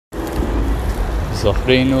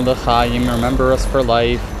Zachreinu l'chaim, remember us for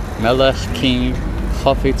life. Melech, king,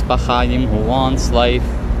 chafetz b'chaim, who wants life.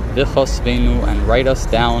 V'chosvenu, and write us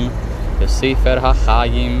down. The Sefer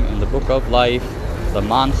HaChaim, in the book of life. The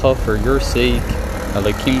mancha, for your sake.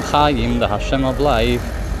 Elokim Chaim, the Hashem of life.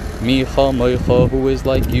 Mi Chamocha, who is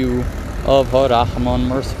like you. Of HaRachman,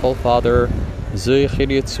 merciful Father. Zechir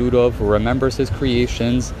Yitzurav, who remembers his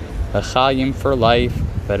creations. Chaim, for life.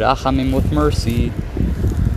 V'rachamim, with mercy.